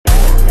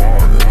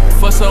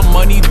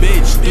money,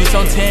 bitch, do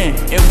some 10.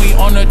 And we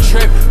on a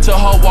trip to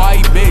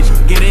Hawaii, bitch,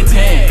 get it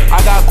 10.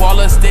 I got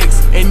guala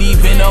sticks and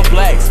even a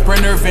black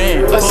Sprinter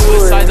van. But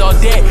besides all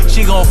that,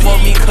 she gon'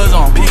 fuck me cause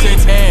I'm Bruce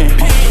and Tan.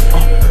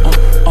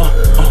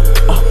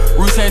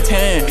 Bruce and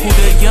Tan. Who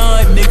the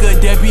young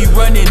nigga that be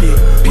running it?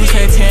 Bruce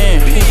and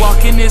Tan. Who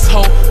walk in this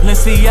hoe,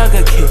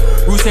 Balenciaga kid?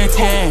 Bruce and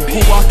Tan. Who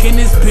walk in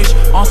this bitch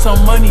on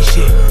some money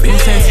shit?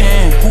 Bruce and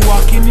Tan. Who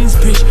walk in this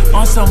bitch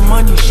on some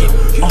money shit?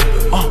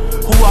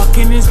 Who walk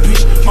in this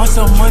bitch on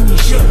some money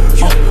shit?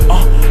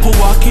 Who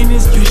walk in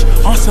this bitch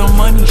on some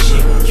money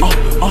shit?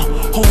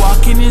 Who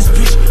walk in this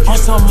bitch on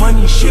some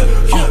money shit?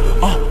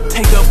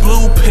 Take a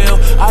blue pill,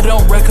 I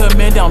don't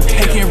recommend, I'm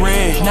taking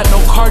red. Not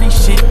no Cardi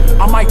shit,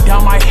 I might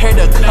dye my hair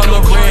the color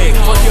red.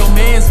 Fuck your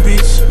mans,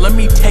 bitch, let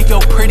me take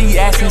your pretty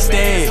ass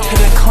instead. To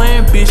the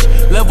clan, bitch,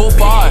 level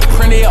 5,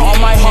 print it on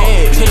my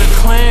head. To the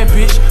clan,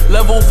 bitch,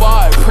 level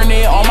 5, print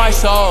it on my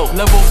soul.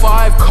 Level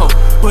 5 coat,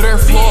 put her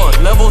floor,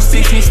 level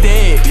 6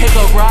 instead. Take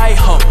a ride,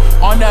 ho,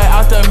 on that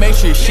out the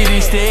matrix shit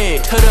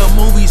instead. To the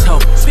movies, ho,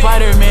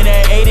 Spider-Man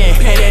at 8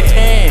 and head at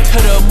 10. To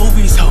the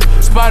movies, ho,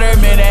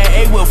 Spider-Man at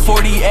 8 with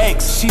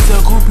 40X. She's a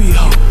groupie,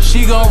 ho,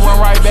 she gon' run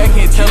right back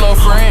and tell her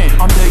friend.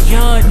 I'm the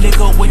young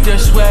nigga with the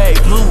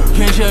swag, blue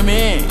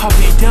Benjamin.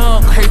 Poppin'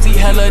 dumb, crazy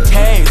hella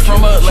tags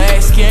from a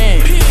last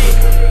skin.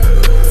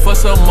 For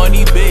some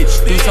money,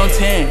 bitch, do some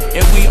 10.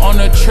 And we on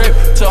a trip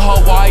to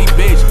Hawaii,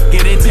 bitch,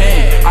 get it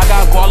 10. I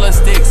got guala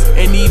sticks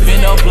and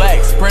even a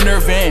black Sprinter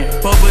van.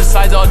 But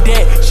besides all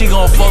that, she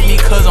gon' fuck me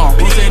cause I'm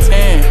Bruce and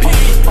Tan.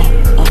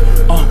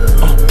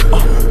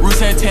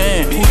 Bruce and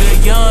Tan. Who the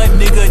young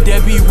nigga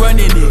that be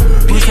running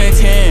it? Bruce and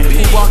Tan.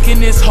 Who walk in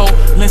this hoe,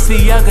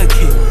 Balenciaga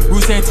kid?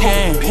 Bruce and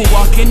Tan. Who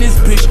walk in this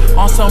bitch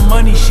on some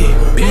money shit?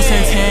 Bruce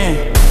and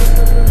Tan.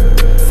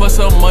 For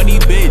some money,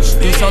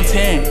 bitch, do some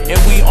 10. And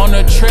we on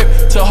a trip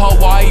to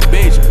Hawaii,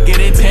 bitch, get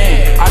it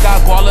 10. I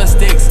got guala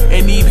sticks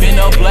and even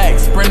a black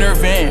Sprinter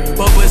van.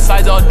 But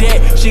besides all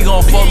that, she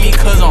gon' fuck me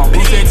cause I'm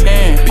Bruce and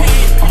Tan.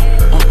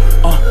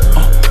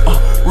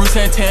 Bruce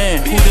and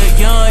Tan. Who the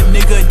young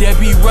nigga that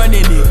be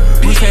running it?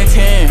 Bruce and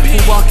Tan. Who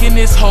walk in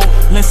this hoe,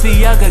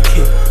 Balenciaga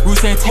kid?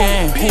 Bruce and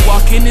Tan. Who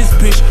walk in this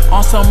bitch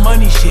on some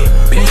money shit?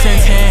 Bruce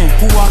and Tan.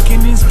 Who walk in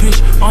this bitch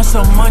on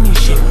some money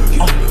shit?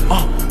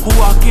 Who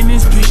walk in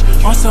this bitch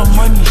on some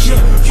money shit?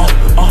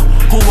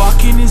 Who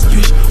walk in this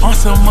bitch on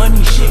some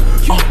money shit?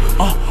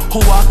 Who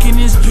walk in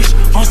this bitch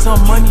on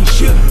some money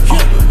shit?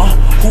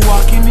 Who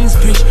walk in this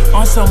bitch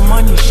on some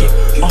money shit?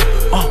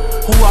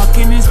 Who walk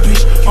in this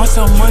bitch on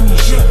some money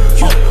shit?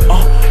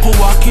 Who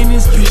walk in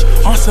this bitch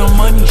on some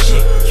money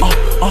shit?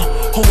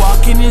 Who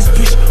walk in this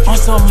bitch on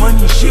some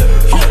money shit?